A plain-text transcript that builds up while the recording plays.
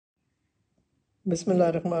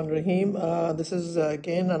Bismillah Rahman Rahim. This is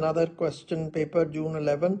again another question paper, June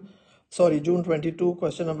 22,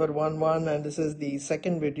 question number 11, and this is the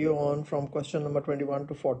second video on from question number 21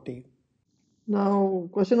 to 40. Now,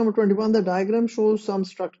 question number 21, the diagram shows some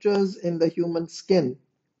structures in the human skin.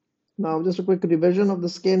 Now, just a quick revision of the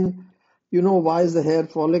skin. You know, Y is the hair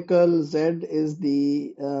follicle, Z is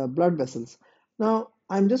the blood vessels. Now,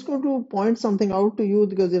 I'm just going to point something out to you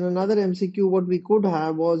because in another MCQ, what we could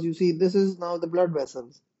have was, you see, this is now the blood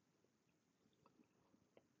vessels.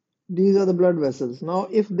 These are the blood vessels. Now,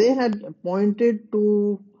 if they had pointed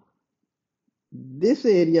to this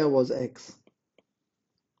area was X,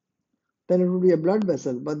 then it would be a blood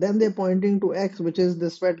vessel. But then they're pointing to X, which is the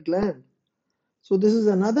sweat gland. So this is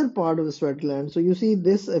another part of the sweat gland. So you see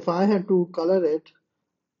this, if I had to color it,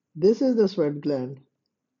 this is the sweat gland.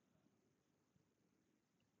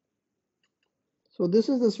 So this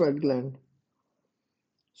is the sweat gland.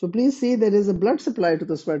 So please see there is a blood supply to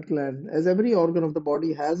the sweat gland, as every organ of the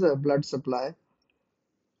body has a blood supply,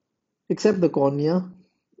 except the cornea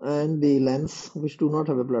and the lens, which do not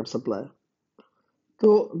have a blood supply.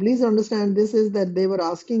 So please understand this is that they were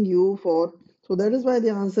asking you for, so that is why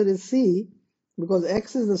the answer is C, because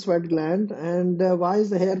X is the sweat gland and Y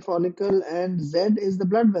is the hair follicle and Z is the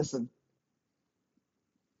blood vessel.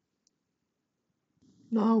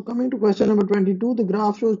 Now coming to question number 22, the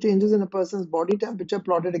graph shows changes in a person's body temperature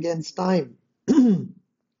plotted against time.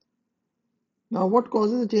 Now what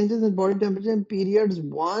causes the changes in body temperature in periods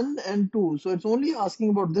 1 and 2? So it's only asking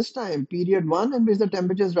about this time, period 1 in which the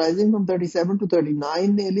temperature is rising from 37 to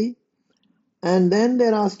 39 nearly. And then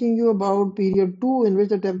they're asking you about period 2 in which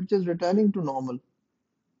the temperature is returning to normal.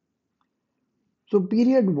 So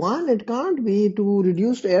period 1, it can't be to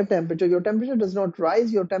reduced air temperature. Your temperature does not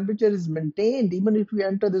rise. Your temperature is maintained. Even if you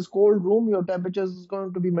enter this cold room, your temperature is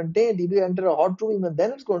going to be maintained. If you enter a hot room, even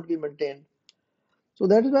then it's going to be maintained. So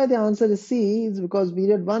that is why the answer is C, is because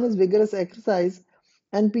period 1 is vigorous exercise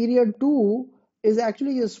and period 2 is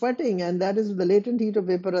actually you're sweating, and that is the latent heat of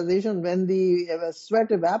vaporization. When the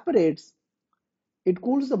sweat evaporates, it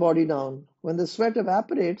cools the body down. When the sweat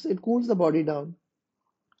evaporates, it cools the body down.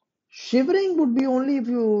 Shivering would be only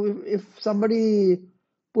if somebody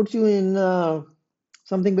puts you in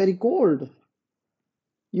something very cold.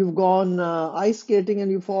 You've gone ice skating and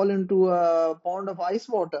you fall into a pond of ice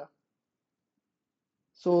water.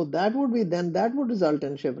 So that would be then that would result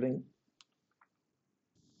in shivering.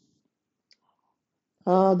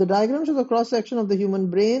 The diagram shows a cross section of the human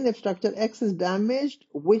brain. If structure X is damaged,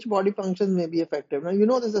 which body functions may be affected? Now you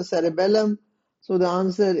know there's a cerebellum. So the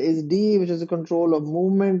answer is D, which is the control of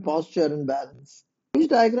movement, posture, and balance. Each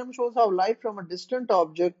diagram shows how light from a distant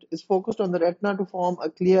object is focused on the retina to form a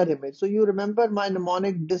clear image. So you remember my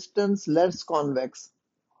mnemonic: distance less convex.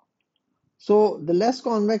 So the less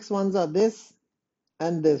convex ones are this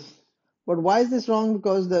and this. But why is this wrong?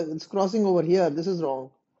 Because it's crossing over here. This is wrong.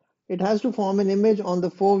 It has to form an image on the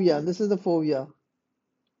fovea. This is the fovea.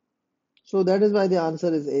 So that is why the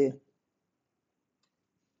answer is A.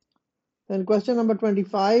 Then question number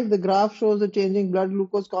 25, the graph shows the changing blood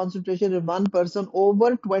glucose concentration in one person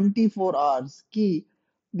over 24 hours. Key.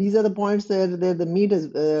 These are the points there the meat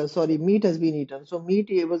meat has been eaten. So meat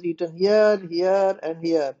was eaten here, here, and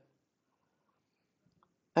here.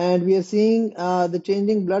 And we are seeing the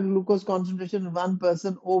changing blood glucose concentration in one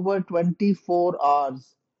person over 24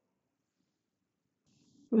 hours.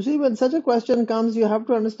 You see, when such a question comes, you have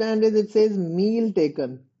to understand is it says meal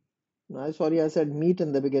taken. Sorry, I said meat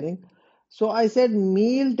in the beginning. So I said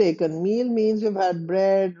meal taken. Meal means you've had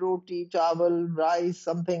bread, roti, chawal, rice,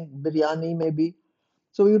 something, biryani maybe.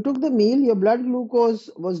 So you took the meal, your blood glucose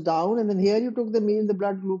was down, and then here you took the meal, the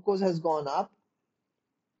blood glucose has gone up,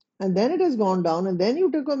 and then it has gone down, and then you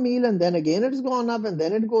took a meal, and then again it's gone up, and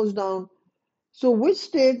then it goes down. So which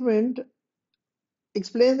statement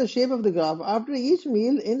explains the shape of the graph? After each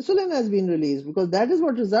meal, insulin has been released because that is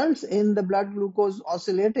what results in the blood glucose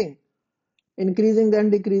oscillating. Increasing, then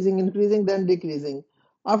decreasing, increasing, then decreasing.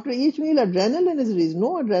 After each meal, adrenaline is released.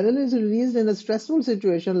 No, adrenaline is released in a stressful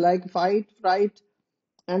situation like fight, fright,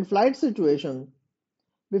 and flight situation.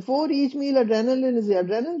 Before each meal,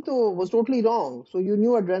 adrenaline was totally wrong. So you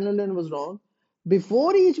knew adrenaline was wrong.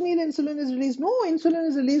 Before each meal, insulin is released. No, insulin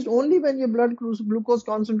is released only when your blood glucose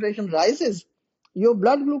concentration rises. Your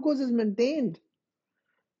blood glucose is maintained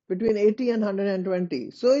between 80 and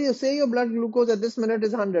 120. So you say your blood glucose at this minute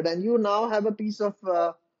is 100 and you now have a piece of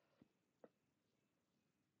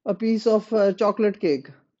chocolate cake.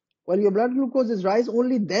 Well, your blood glucose is rise,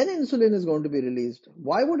 only then insulin is going to be released.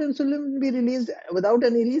 Why would insulin be released without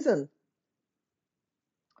any reason?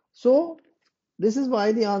 So this is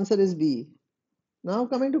why the answer is B. Now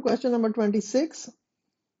coming to question number 26.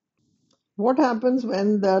 What happens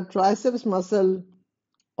when the triceps muscle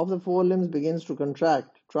of the forelimbs begins to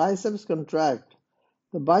contract? Triceps contract.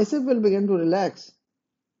 The bicep will begin to relax.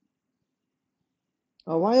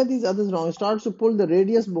 Why are these others wrong? It starts to pull the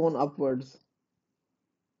radius bone upwards.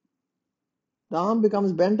 The arm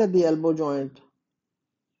becomes bent at the elbow joint.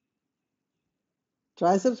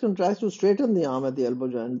 Triceps contracts to straighten the arm at the elbow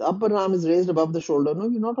joint. The upper arm is raised above the shoulder. No,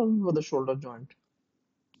 you're not talking about the shoulder joint.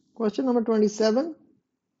 Question number 27.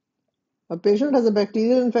 A patient has a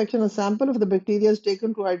bacterial infection. A sample of the bacteria is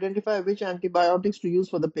taken to identify which antibiotics to use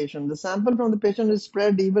for the patient. The sample from the patient is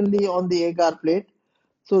spread evenly on the agar plate.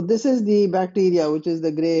 So this is the bacteria, which is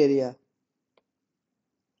the gray area,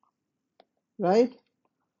 right?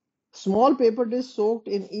 Small paper dish soaked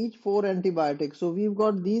in each 4 antibiotics. So we've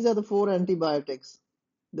got, these are the 4 antibiotics.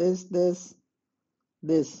 This.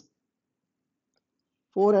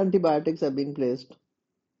 4 antibiotics have been placed.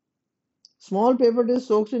 Small paper dish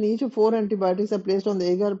soaked in each of 4 antibiotics are placed on the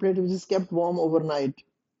agar plate, which is kept warm overnight.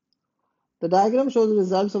 The diagram shows the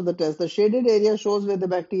results of the test. The shaded area shows where the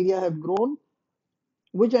bacteria have grown.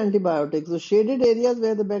 Which antibiotics? The shaded areas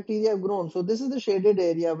where the bacteria have grown. So this is the shaded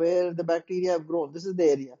area where the bacteria have grown. This is the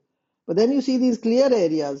area. But then you see these clear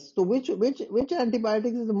areas. So which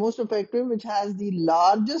antibiotic is the most effective, which has the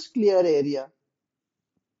largest clear area?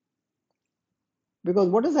 Because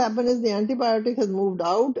what has happened is the antibiotic has moved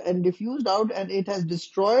out and diffused out, and it has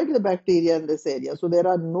destroyed the bacteria in this area. So there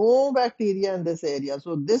are no bacteria in this area.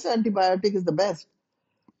 So this antibiotic is the best,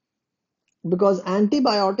 because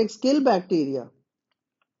antibiotics kill bacteria.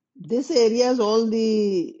 This area is all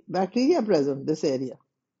the bacteria present, this area.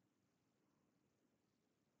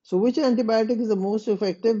 So which antibiotic is the most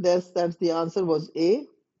effective? That's the answer was A.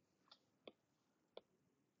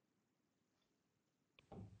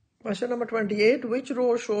 Question number 28. Which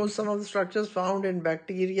row shows some of the structures found in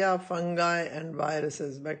bacteria, fungi, and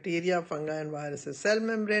viruses? Bacteria, fungi, and viruses. Cell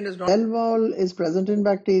membrane is not. Cell wall is present in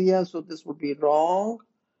bacteria, so this would be wrong.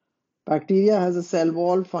 Bacteria has a cell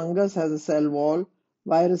wall, fungus has a cell wall,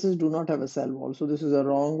 viruses do not have a cell wall. So this is a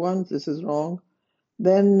wrong one. This is wrong.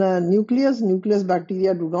 Then nucleus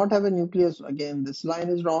bacteria do not have a nucleus. Again, this line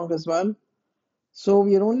is wrong as well. So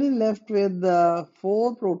we are only left with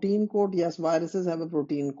 4 protein coat. Yes, viruses have a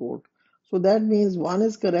protein coat. So that means 1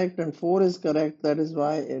 is correct and 4 is correct. That is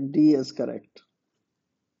why D is correct.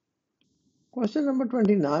 Question number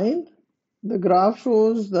 29. The graph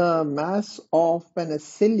shows the mass of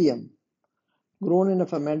penicillium grown in a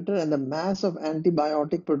fermenter and the mass of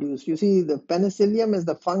antibiotic produced. You see, the penicillium is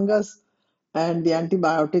the fungus and the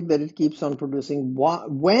antibiotic that it keeps on producing.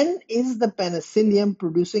 When is the penicillium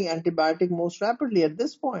producing antibiotic most rapidly? At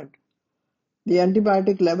this point. The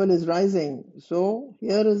antibiotic level is rising. So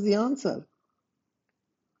here is the answer.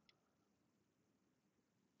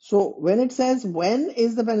 So when it says when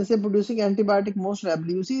is the penicillin producing antibiotic most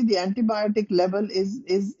rapidly, you see the antibiotic level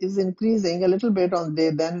is increasing a little bit on day,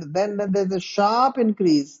 then there's a sharp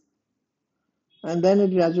increase, and then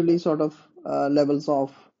it gradually sort of levels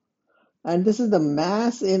off. And this is the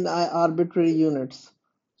mass in arbitrary units.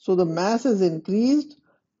 So the mass is increased,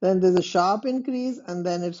 then there's a sharp increase, and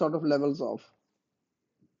then it sort of levels off.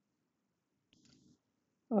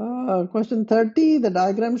 Question 30, the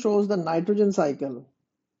diagram shows the nitrogen cycle.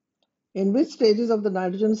 In which stages of the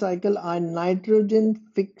nitrogen cycle are nitrogen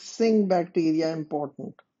fixing bacteria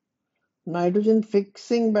important? Nitrogen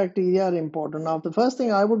fixing bacteria are important. Now, the first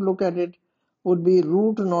thing I would look at it would be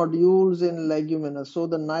root nodules in leguminous. So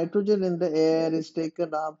the nitrogen in the air is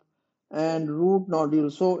taken up and root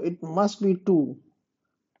nodules. So it must be 2.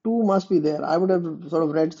 2 must be there. I would have sort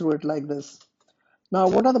of read through it like this. Now,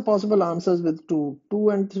 what are the possible answers with 2? 2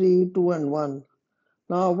 and 3, 2 and 1.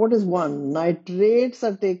 Now, what is 1? Nitrates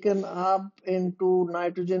are taken up into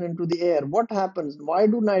nitrogen into the air. What happens? Why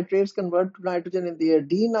do nitrates convert to nitrogen in the air?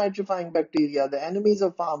 Denitrifying bacteria, the enemies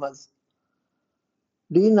of farmers.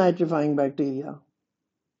 Denitrifying bacteria.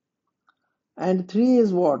 And 3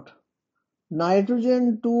 is what?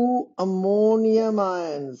 Nitrogen to ammonium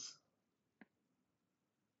ions.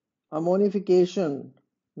 Ammonification.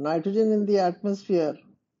 Nitrogen in the atmosphere.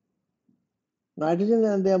 Nitrogen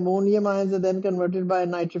and the ammonium ions are then converted by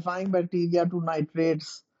nitrifying bacteria to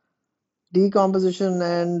nitrates. Decomposition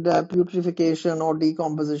and putrefaction or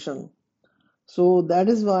decomposition. So that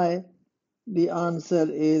is why the answer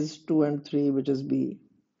is 2 and 3, which is B.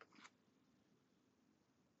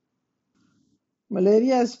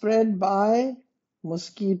 Malaria is spread by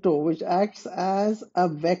mosquito, which acts as a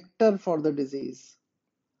vector for the disease.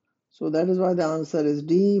 So that is why the answer is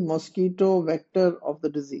D, mosquito vector of the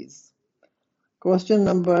disease. Question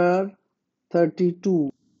number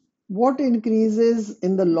 32. What increases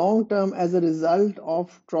in the long term as a result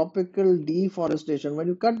of tropical deforestation? When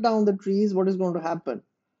you cut down the trees, what is going to happen?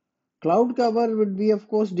 Cloud cover would be, of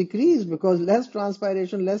course, decreased because less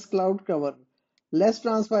transpiration, less cloud cover, less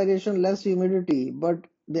transpiration, less humidity. But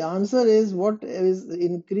the answer is what is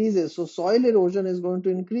increases. So soil erosion is going to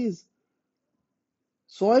increase.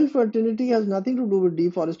 Soil fertility has nothing to do with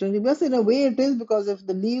deforestation. Yes, in a way it is, because if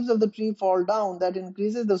the leaves of the tree fall down, that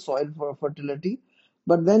increases the soil for fertility.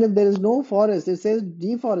 But then if there is no forest, it says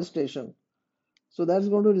deforestation. So that's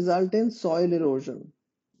going to result in soil erosion.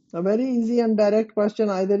 A very easy and direct question,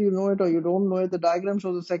 either you know it or you don't know it. The diagram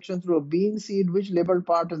shows a section through a bean seed. Which labeled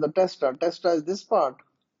part is the testa? Testa is this part.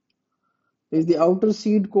 Is the outer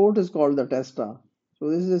seed coat is called the testa. So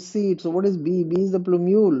this is a seed. So what is B? B is the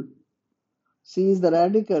plumule. C is the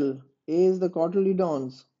radicle. A is the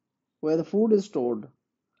cotyledons, where the food is stored.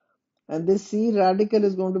 And this C radicle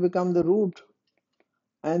is going to become the root.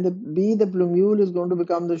 And the B, the plumule, is going to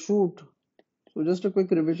become the shoot. So just a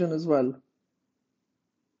quick revision as well.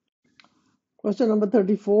 Question number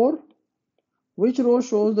 34. Which row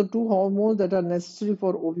shows the two hormones that are necessary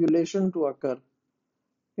for ovulation to occur?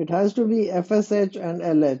 It has to be FSH and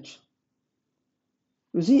LH.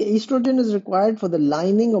 You see, estrogen is required for the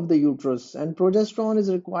lining of the uterus, and progesterone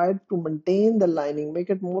is required to maintain the lining,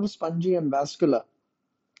 make it more spongy and vascular.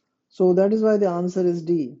 So that is why the answer is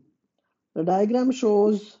D. The diagram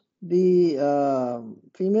shows the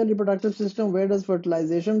female reproductive system. Where does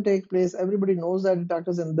fertilization take place? Everybody knows that it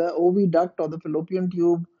occurs in the oviduct or the fallopian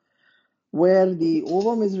tube, where the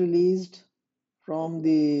ovum is released from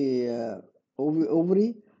the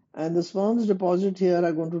ovary, and the sperms deposited here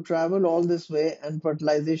are going to travel all this way, and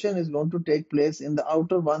fertilization is going to take place in the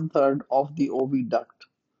outer one third of the oviduct.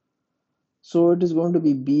 So it is going to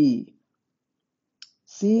be B.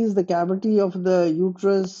 C is the cavity of the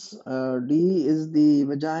uterus, D is the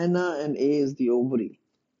vagina, and A is the ovary.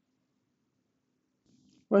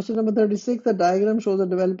 Question number 36. The diagram shows a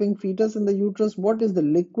developing fetus in the uterus. What is the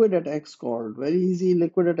liquid at X called? Very easy.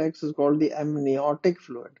 Liquid at X is called the amniotic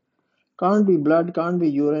fluid. Can't be blood, can't be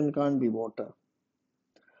urine, can't be water.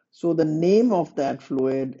 So the name of that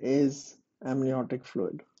fluid is amniotic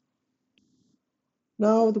fluid.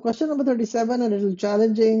 Now, the question number 37, a little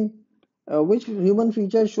challenging. Which human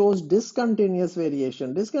feature shows discontinuous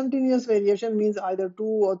variation? Discontinuous variation means either 2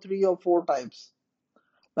 or 3 or 4 types.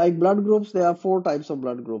 Like blood groups, there are 4 types of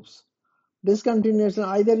blood groups. Discontinuous,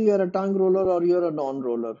 either you are a tongue roller or you are a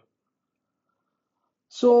non-roller.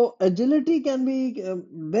 So agility can be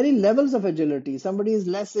very levels of agility. Somebody is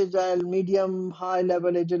less agile, medium, high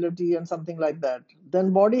level agility, and something like that.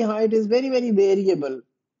 Then body height is very, very variable.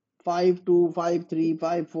 5'2", 5'3",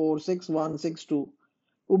 5'4", 6'1", 6'2".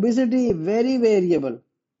 Obesity, very variable.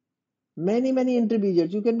 Many, many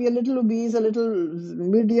intermediates. You can be a little obese, a little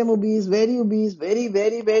medium obese, very,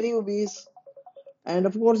 very, very obese. And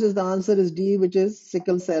of course, the answer is D, which is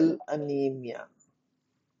sickle cell anemia.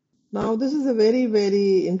 Now, this is a very,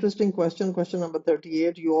 very interesting question, question number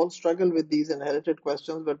 38. You all struggle with these inherited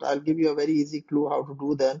questions, but I'll give you a very easy clue how to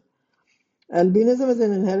do them. Albinism is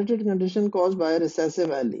an inherited condition caused by a recessive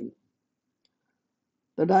allele.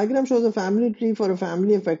 The diagram shows a family tree for a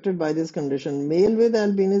family affected by this condition, male with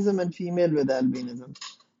albinism and female with albinism.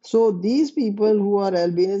 So these people who are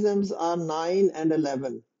albinisms are 9 and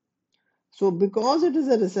 11. So because it is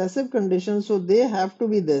a recessive condition, so they have to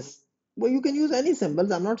be this. Well, you can use any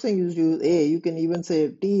symbols. I'm not saying you use A. You can even say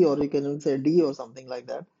T, or you can even say D or something like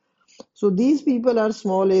that. So these people are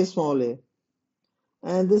small a, small a.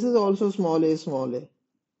 And this is also small a, small a.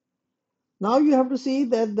 Now you have to see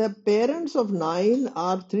that the parents of 9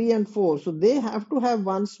 are 3 and 4. So they have to have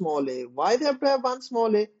one small a. Why they have to have one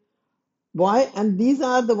small a? Why? And these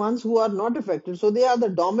are the ones who are not affected. So they are the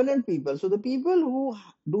dominant people. So the people who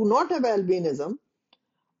do not have albinism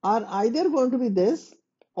are either going to be this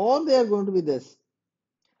or they are going to be this.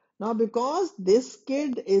 Now, because this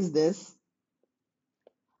kid is this,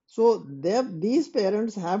 so these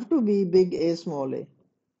parents have to be big A, small a.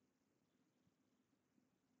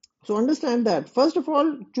 So understand that. First of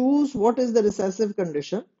all, choose what is the recessive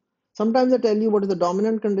condition. Sometimes I tell you what is the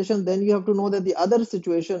dominant condition, then you have to know that the other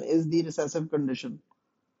situation is the recessive condition.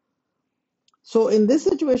 So in this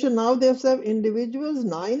situation, now they have said individuals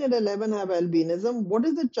 9 and 11 have albinism. What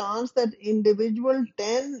is the chance that individual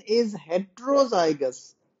 10 is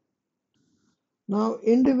heterozygous? Now,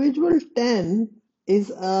 individual 10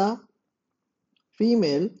 is a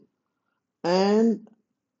female, and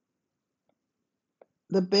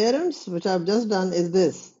the parents, which I've just done, is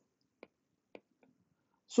this.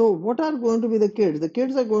 So, what are going to be the kids? The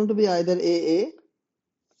kids are going to be either AA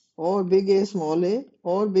or big A, small a,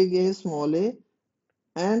 or big A, small a,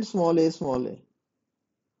 and small a, small a.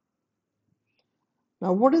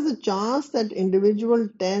 Now, what is the chance that individual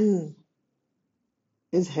 10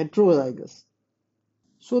 is heterozygous?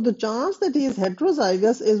 So the chance that he is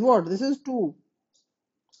heterozygous is what? This is 2.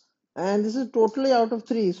 And this is totally out of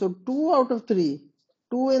 3. So 2 out of 3.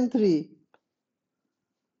 2 in 3.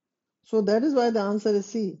 So that is why the answer is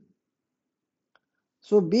C.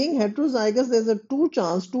 So being heterozygous, there's a 2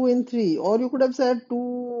 chance, 2 in 3. Or you could have said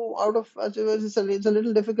 2 out of, it's a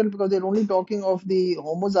little difficult because they're only talking of the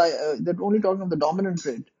they're only talking of the dominant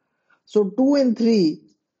trait. So 2 in 3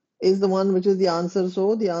 is the one which is the answer.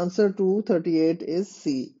 So the answer to 38 is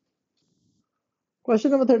C.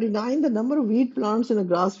 Question number 39. The number of wheat plants in a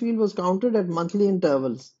grass field was counted at monthly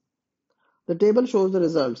intervals. The table shows the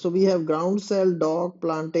results. So we have groundsel, dock,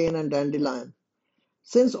 plantain, and dandelion.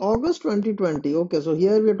 Since August 2020, okay, so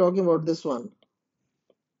here we are talking about this one.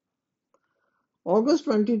 August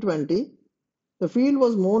 2020, the field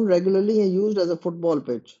was mown regularly and used as a football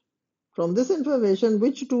pitch. From this information,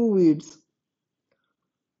 which two weeds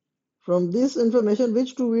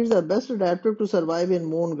are best adapted to survive in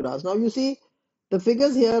mown grass? Now you see, the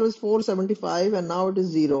figures here is 475 and now it is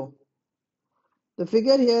 0. The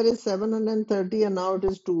figure here is 730 and now it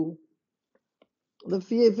is 2. The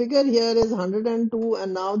figure here is 102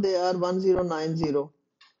 and now they are 1090.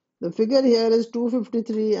 The figure here is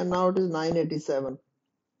 253 and now it is 987.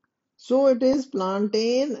 So it is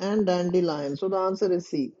plantain and dandelion. So the answer is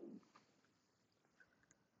C.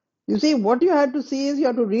 You see, what you have to see is you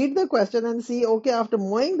have to read the question and see, okay, after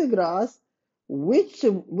mowing the grass, which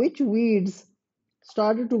weeds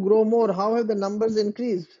started to grow more? How have the numbers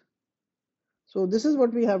increased? So this is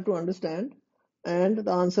what we have to understand. And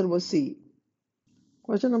the answer was C.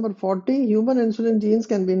 Question number 40. Human insulin genes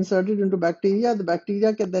can be inserted into bacteria. The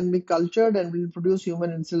bacteria can then be cultured and will produce human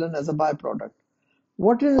insulin as a byproduct.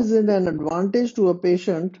 What is it an advantage to a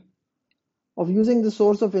patient of using the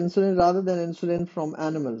source of insulin rather than insulin from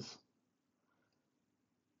animals?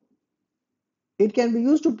 It can be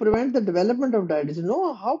used to prevent the development of diabetes.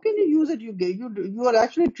 No, how can you use it? You are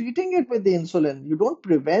actually treating it with the insulin. You don't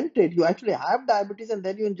prevent it. You actually have diabetes and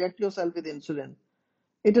then you inject yourself with insulin.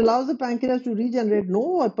 It allows the pancreas to regenerate.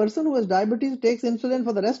 No, a person who has diabetes takes insulin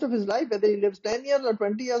for the rest of his life, whether he lives 10 years or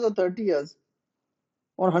 20 years or 30 years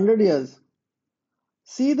or 100 years.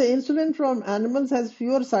 See, the insulin from animals has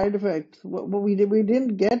fewer side effects. We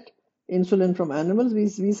didn't get insulin from animals.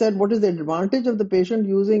 We said, what is the advantage of the patient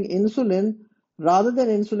using insulin rather than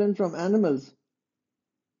insulin from animals?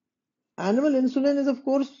 Animal insulin is, of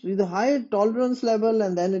course, with a high tolerance level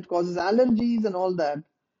and then it causes allergies and all that.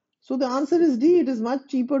 So the answer is D. It is much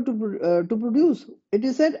cheaper to produce. It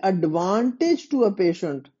is said advantage to a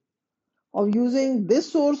patient of using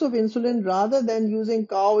this source of insulin rather than using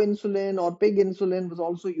cow insulin or pig insulin was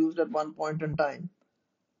also used at one point in time.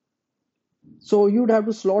 So you'd have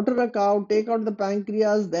to slaughter a cow, take out the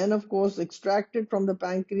pancreas, then of course extract it from the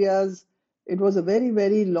pancreas. It was a very,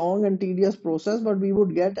 very long and tedious process, but we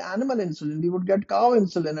would get animal insulin, we would get cow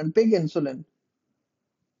insulin and pig insulin.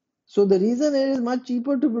 So the reason it is much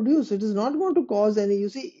cheaper to produce, it is not going to cause any, you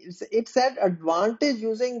see, it's at advantage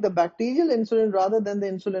using the bacterial insulin rather than the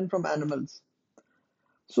insulin from animals.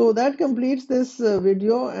 So that completes this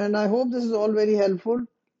video and I hope this is all very helpful.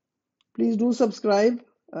 Please do subscribe.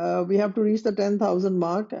 We have to reach the 10,000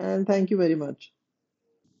 mark and thank you very much.